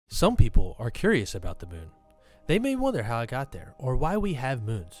Some people are curious about the moon. They may wonder how it got there or why we have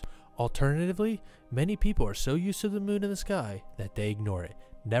moons. Alternatively, many people are so used to the moon in the sky that they ignore it,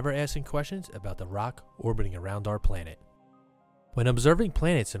 never asking questions about the rock orbiting around our planet. When observing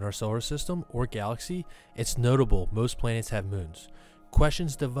planets in our solar system or galaxy, it's notable most planets have moons.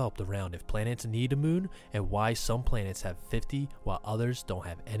 Questions developed around if planets need a moon and why some planets have 50 while others don't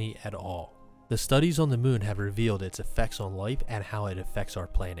have any at all. The studies on the moon have revealed its effects on life and how it affects our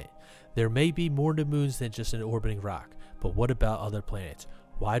planet. There may be more to moons than just an orbiting rock, but what about other planets?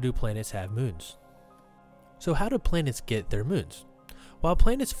 Why do planets have moons? So how do planets get their moons? While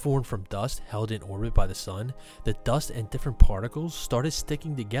planets formed from dust held in orbit by the sun, the dust and different particles started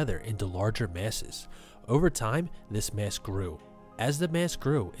sticking together into larger masses. Over time, this mass grew. As the mass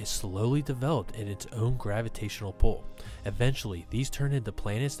grew, it slowly developed in its own gravitational pull. Eventually, these turned into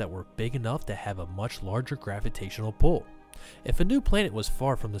planets that were big enough to have a much larger gravitational pull. If a new planet was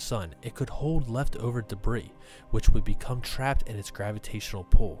far from the sun, it could hold leftover debris, which would become trapped in its gravitational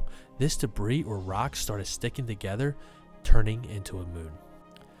pull. This debris or rocks started sticking together, turning into a moon.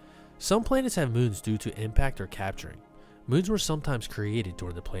 Some planets have moons due to impact or capturing. Moons were sometimes created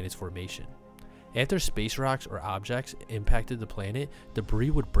during the planet's formation. After space rocks or objects impacted the planet, debris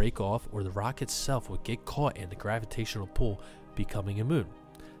would break off or the rock itself would get caught in the gravitational pull, becoming a moon.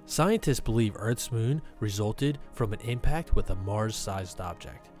 Scientists believe Earth's moon resulted from an impact with a Mars-sized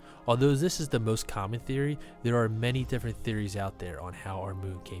object. Although this is the most common theory, there are many different theories out there on how our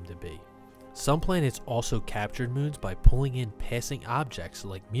moon came to be. Some planets also captured moons by pulling in passing objects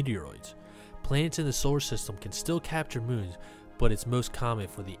like meteoroids. Planets in the solar system can still capture moons, but it's most common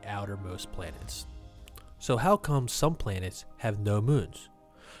for the outermost planets. So how come some planets have no moons?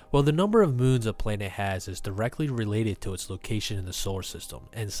 Well, the number of moons a planet has is directly related to its location in the solar system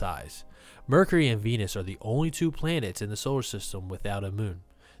and size. Mercury and Venus are the only two planets in the solar system without a moon.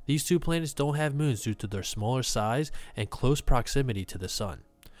 These two planets don't have moons due to their smaller size and close proximity to the sun.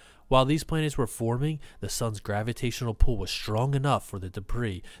 While these planets were forming, the sun's gravitational pull was strong enough for the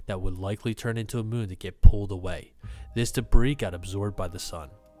debris that would likely turn into a moon to get pulled away. This debris got absorbed by the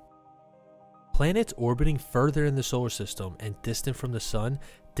sun. Planets orbiting further in the solar system and distant from the sun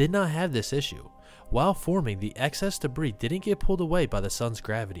did not have this issue. While forming, the excess debris didn't get pulled away by the sun's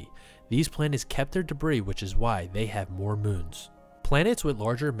gravity. These planets kept their debris, which is why they have more moons. Planets with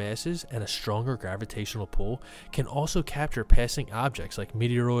larger masses and a stronger gravitational pull can also capture passing objects like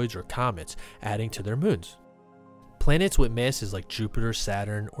meteoroids or comets, adding to their moons. Planets with masses like Jupiter,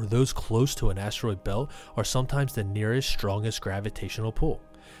 Saturn, or those close to an asteroid belt are sometimes the nearest, strongest gravitational pull.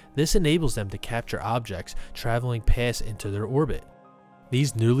 This enables them to capture objects traveling past into their orbit.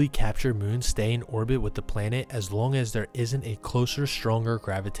 These newly captured moons stay in orbit with the planet as long as there isn't a closer, stronger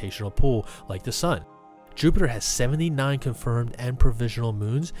gravitational pull like the sun. Jupiter has 79 confirmed and provisional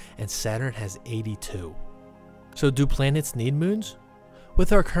moons, and Saturn has 82. So do planets need moons?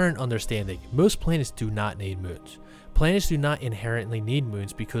 With our current understanding, most planets do not need moons. Planets do not inherently need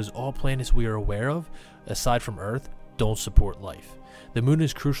moons because all planets we are aware of, aside from Earth, don't support life. The moon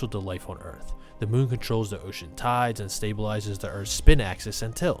is crucial to life on Earth. The moon controls the ocean tides and stabilizes the Earth's spin axis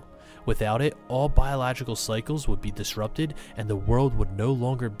and tilt. Without it, all biological cycles would be disrupted and the world would no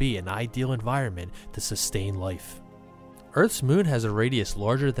longer be an ideal environment to sustain life. Earth's moon has a radius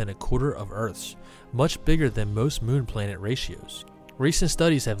larger than a quarter of Earth's, much bigger than most moon-planet ratios. Recent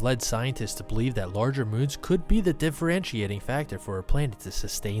studies have led scientists to believe that larger moons could be the differentiating factor for a planet to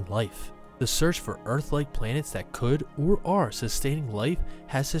sustain life. The search for Earth-like planets that could or are sustaining life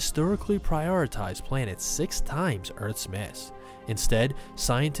has historically prioritized planets 6 times Earth's mass. Instead,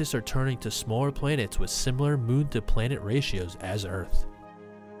 scientists are turning to smaller planets with similar moon-to-planet ratios as Earth.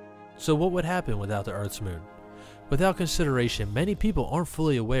 So what would happen without the Earth's moon? Without consideration, many people aren't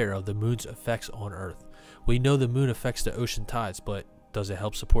fully aware of the moon's effects on Earth. We know the moon affects the ocean tides, but does it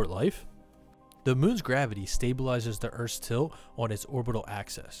help support life? The moon's gravity stabilizes the Earth's tilt on its orbital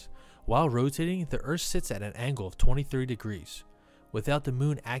axis. While rotating, the Earth sits at an angle of 23 degrees. Without the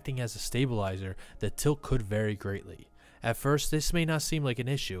moon acting as a stabilizer, the tilt could vary greatly. At first, this may not seem like an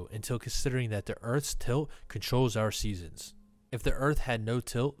issue until considering that the Earth's tilt controls our seasons. If the Earth had no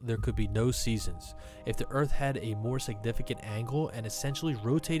tilt, there could be no seasons. If the Earth had a more significant angle and essentially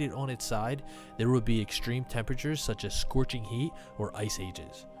rotated on its side, there would be extreme temperatures such as scorching heat or ice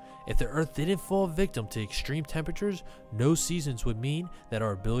ages. If the Earth didn't fall victim to extreme temperatures, no seasons would mean that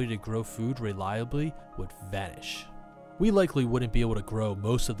our ability to grow food reliably would vanish. We likely wouldn't be able to grow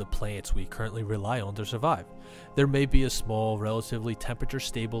most of the plants we currently rely on to survive. There may be a small, relatively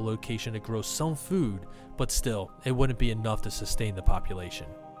temperature-stable location to grow some food, but still, it wouldn't be enough to sustain the population.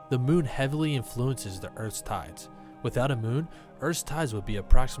 The moon heavily influences the Earth's tides. Without a moon, Earth's tides would be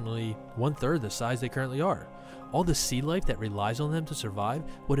approximately 1/3 the size they currently are. All the sea life that relies on them to survive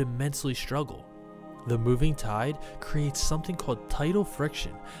would immensely struggle. The moving tide creates something called tidal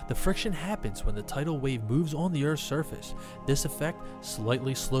friction. The friction happens when the tidal wave moves on the Earth's surface. This effect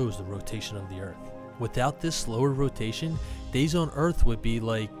slightly slows the rotation of the Earth. Without this slower rotation, days on Earth would be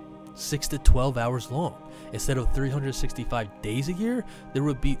like 6 to 12 hours long. Instead of 365 days a year, there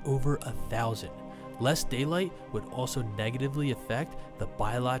would be over 1,000. Less daylight would also negatively affect the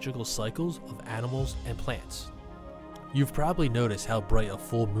biological cycles of animals and plants. You've probably noticed how bright a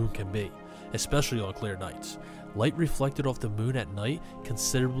full moon can be, especially on clear nights. Light reflected off the moon at night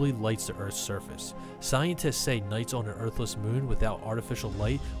considerably lights the Earth's surface. Scientists say nights on an Earthless moon without artificial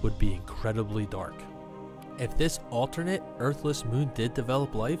light would be incredibly dark. If this alternate Earthless moon did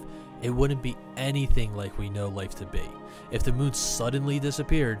develop life, it wouldn't be anything like we know life to be. If the moon suddenly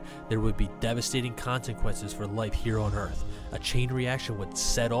disappeared, there would be devastating consequences for life here on Earth. A chain reaction would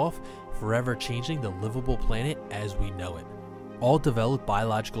set off, forever changing the livable planet as we know it. All developed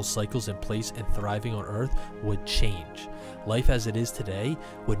biological cycles in place and thriving on Earth would change. Life as it is today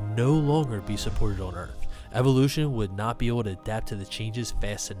would no longer be supported on Earth. Evolution would not be able to adapt to the changes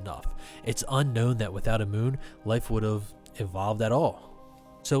fast enough. It's unknown that without a moon, life would have evolved at all.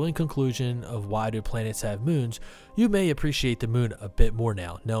 So in conclusion of why do planets have moons, you may appreciate the moon a bit more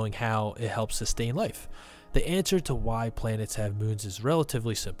now, knowing how it helps sustain life. The answer to why planets have moons is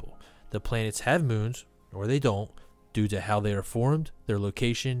relatively simple. The planets have moons, or they don't, due to how they are formed, their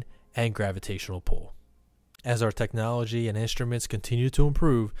location, and gravitational pull. As our technology and instruments continue to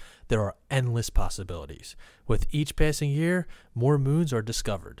improve, there are endless possibilities. With each passing year, more moons are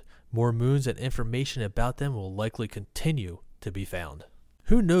discovered. More moons and information about them will likely continue to be found.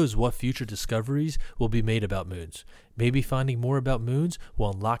 Who knows what future discoveries will be made about moons? Maybe finding more about moons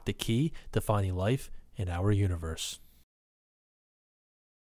will unlock the key to finding life in our universe.